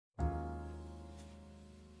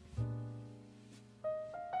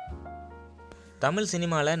தமிழ்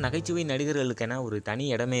சினிமாவில் நகைச்சுவை நடிகர்களுக்கென ஒரு தனி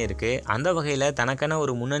இடமே இருக்குது. அந்த வகையில் தனக்கென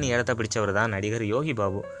ஒரு முன்னணி இடத்தை பிடிச்சவர் தான் நடிகர் யோகி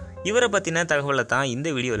பாபு. இவரை பற்றின தகவலை தான் இந்த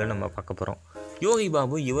வீடியோவில் நம்ம பார்க்க போகிறோம். யோகி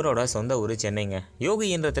பாபு இவரோட சொந்த ஊர் சென்னைங்க. யோகி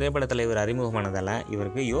என்ற திரைப்படத்தில் இவர் அறிமுகமானதால்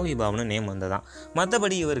இவருக்கு யோகி பாபுன்னு நேம் வந்ததான்.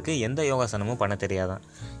 மற்றபடி இவருக்கு எந்த யோகாசனமும் பண்ண தெரியாதான்.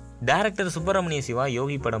 டைரக்டர் சுப்பிரமணிய சிவா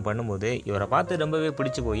யோகி படம் பண்ணும்போது இவரை பார்த்து ரொம்பவே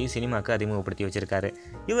பிடிச்சி போய் சினிமாவுக்கு அறிமுகப்படுத்தி வச்சிருக்காரு.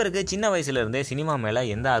 இவருக்கு சின்ன வயசுலேருந்தே சினிமா மேலே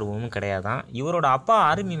எந்த ஆர்வமும் கிடையாதான். இவரோட அப்பா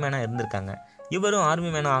ஆர்மி மேனாக இருந்திருக்காங்க. இவரும் ஆர்மி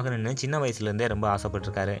மேனாக ஆகணும்னு சின்ன வயசுலேருந்தே ரொம்ப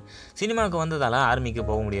ஆசைப்பட்டிருக்காரு. சினிமாவுக்கு வந்ததால் ஆர்மிக்கு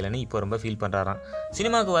போக முடியலைன்னு இப்போ ரொம்ப ஃபீல் பண்ணுறாராம்.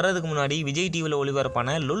 சினிமாவுக்கு வர்றதுக்கு முன்னாடி விஜய் டிவியில்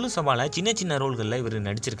ஒளிபரப்பான லொல்லு சபாவில் சின்ன சின்ன ரோல்களில் இவர்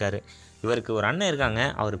நடிச்சிருக்காரு. இவருக்கு ஒரு அண்ணன் இருக்காங்க,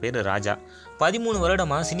 அவர் பேர் ராஜா. 13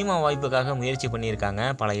 வருடமாக சினிமா வாய்ப்புக்காக முயற்சி பண்ணியிருக்காங்க.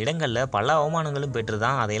 பல இடங்களில் பல அவமானங்களும் பெற்று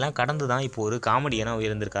தான் அதையெல்லாம் கடந்து தான் இப்போ ஒரு காமெடியனாக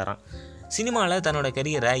உயர்ந்திருக்காராம். சினிமாவில் தன்னோட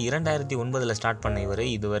கரியரை 2009 ஸ்டார்ட் பண்ண இவர்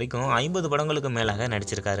இது வரைக்கும் 50 படங்களுக்கு மேலாக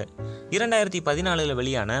நடிச்சிருக்காரு. 2014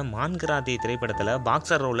 வெளியான மான்கிராத்தி திரைப்படத்தில்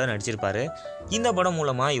பாக்ஸர் ரோலில் நடிச்சிருப்பார். இந்த படம்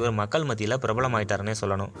மூலமாக இவர் மக்கள் மத்தியில் பிரபலமாயிட்டாருன்னே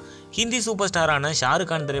சொல்லணும். ஹிந்தி சூப்பர் ஸ்டாரான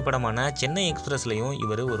ஷாருக் கான் திரைப்படமான சென்னை எக்ஸ்பிரஸ்லையும்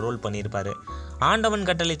இவர் ஒரு ரோல் பண்ணியிருப்பார். ஆண்டவன்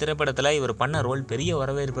கட்டளை திரைப்படத்தில் இவர் பண்ண ரோல் பெரிய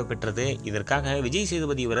வரவேற்பை பெற்றது. இதற்காக விஜய்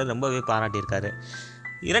சேதுபதி இவரை ரொம்பவே பாராட்டியிருக்காரு.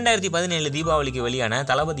 2017 தீபாவளிக்கு வெளியான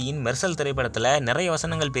தளபதியின் மெர்சல் திரைப்படத்தில் நிறைய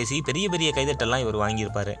வசனங்கள் பேசி பெரிய பெரிய கைதட்டெல்லாம் இவர்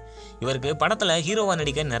வாங்கியிருப்பார். இவருக்கு படத்தில் ஹீரோவாக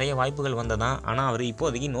நடிக்க நிறைய வாய்ப்புகள் வந்ததான். ஆனால் அவர்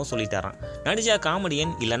இப்போதைக்கு நோ சொல்லிட்டாராம். நடிச்சா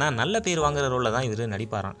காமெடியன் இல்லைனா நல்ல பேர் வாங்குற ரோலில் தான் இவர்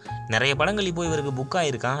நடிப்பாராம். நிறைய படங்கள் இப்போ இவருக்கு புக்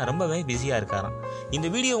ஆகிருக்கான். ரொம்பவே பிஸியாக இருக்காராம். இந்த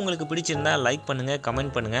வீடியோ உங்களுக்கு பிடிச்சிருந்தா லைக் பண்ணுங்கள்,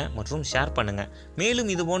 கமெண்ட் பண்ணுங்கள் மற்றும் ஷேர் பண்ணுங்கள்.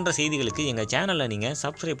 மேலும் இது போன்ற செய்திகளுக்கு எங்கள் சேனலை நீங்கள்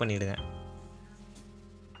சப்ஸ்கிரைப் பண்ணிவிடுங்க.